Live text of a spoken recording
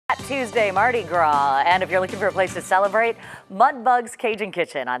Tuesday, Mardi Gras, and if you're looking for a place to celebrate, MudBugs Cajun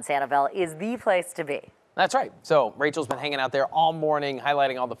Kitchen on Sanibel is the place to be. That's right. So Rachel's been hanging out there all morning,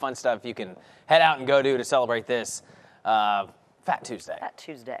 highlighting all the fun stuff you can head out and go do to celebrate this Fat Tuesday. Fat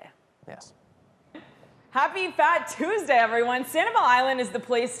Tuesday. Yes. Happy Fat Tuesday, everyone. Sanibel Island is the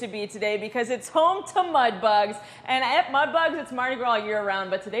place to be today because it's home to MudBugs. And at MudBugs, it's Mardi Gras all year round,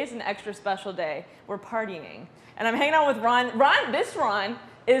 but today's an extra special day. We're partying. And I'm hanging out with Ron. Ron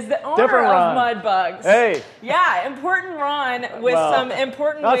is the owner of MudBugs. Hey. Yeah, important Ron with some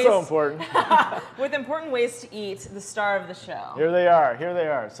important not ways. Not so important. With important ways to eat, the star of the show. Here they are. Here they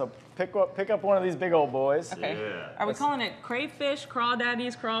are. So pick up one of these big old boys. Okay. Yeah. Are we calling it crayfish,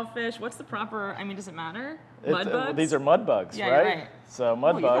 crawdaddies, crawfish? What's the proper? I mean, does it matter? MudBugs. These are MudBugs, yeah, right? Right. So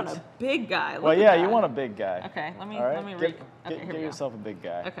MudBugs. You got a big guy. Well, yeah, you want a big guy. Okay. Let me read. Get yourself a big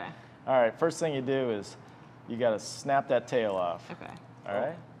guy. Okay. All right. First thing you do is you got to snap that tail off. Okay. All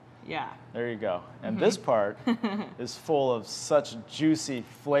right. Yeah. There you go. And this part is full of such juicy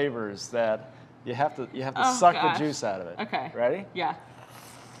flavors that you have to suck the juice out of it. Okay. Ready? Yeah.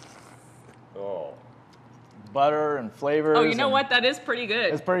 Oh. Butter and flavors. Oh, you know what? That is pretty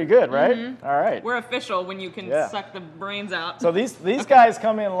good. It's pretty good, right? All right. We're official when you can suck the brains out. So these guys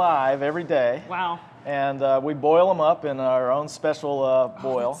come in live every day. Wow. And we boil them up in our own special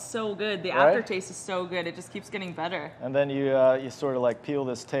boil. It's so good. The aftertaste is so good. It just keeps getting better. And then you sort of like peel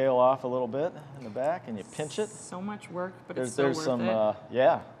this tail off a little bit in the back, and you pinch it. So much work, but it's there's so some worth it.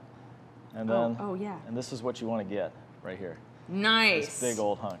 yeah. And then yeah. And this is what you want to get right here. Nice. This big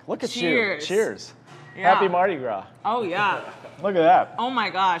old hunk. Look at Cheers. you. Cheers. Yeah. Happy Mardi Gras. Oh yeah. Look at that. Oh my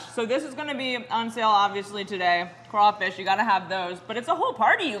gosh. So this is going to be on sale obviously today. Crawfish, you got to have those. But it's a whole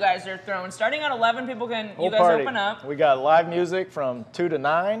party you guys are throwing. Starting at 11, you guys open up. We got live music from 2 to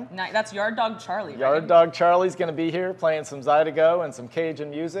 9. That's Yard Dog Charlie, right? Yard Dog Charlie's going to be here playing some Zydeco and some Cajun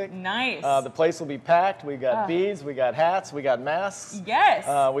music. Nice. The place will be packed. We got beads, we got hats, we got masks.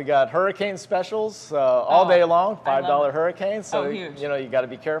 Yes. We got hurricane specials all day long, $5 hurricanes. So huge. you got to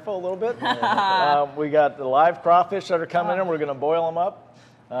be careful a little bit. We got the live crawfish that are coming in. We're going to boil them up.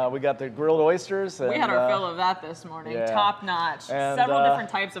 We got the grilled oysters. We had our fill of that this morning. Yeah. Top notch. And, several different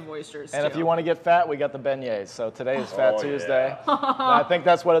types of oysters, And too. if you want to get fat, we got the beignets. So today is Fat Tuesday. I think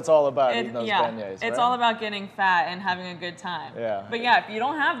that's what it's all about, eating those beignets, It's all about getting fat and having a good time. Yeah. But yeah, if you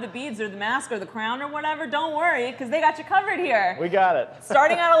don't have the beads or the mask or the crown or whatever, don't worry, because they got you covered here. We got it.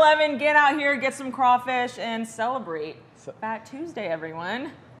 Starting at 11, get out here, get some crawfish, and celebrate Fat Tuesday,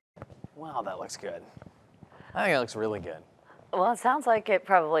 everyone. Wow, that looks good. I think it looks really good. Well, it sounds like it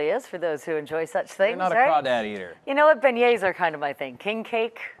probably is for those who enjoy such things, You're not a right? crawdad eater. You know what? Beignets are kind of my thing. King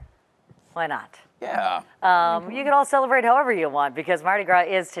cake, why not? Yeah. You can all celebrate however you want because Mardi Gras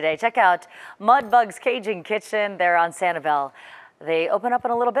is today. Check out MudBugs Cajun Kitchen. They're on Sanibel. They open up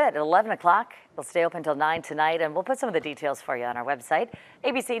in a little bit at 11 o'clock. They'll stay open until 9 tonight, and we'll put some of the details for you on our website,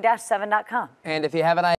 abc-7.com. And if you have an idea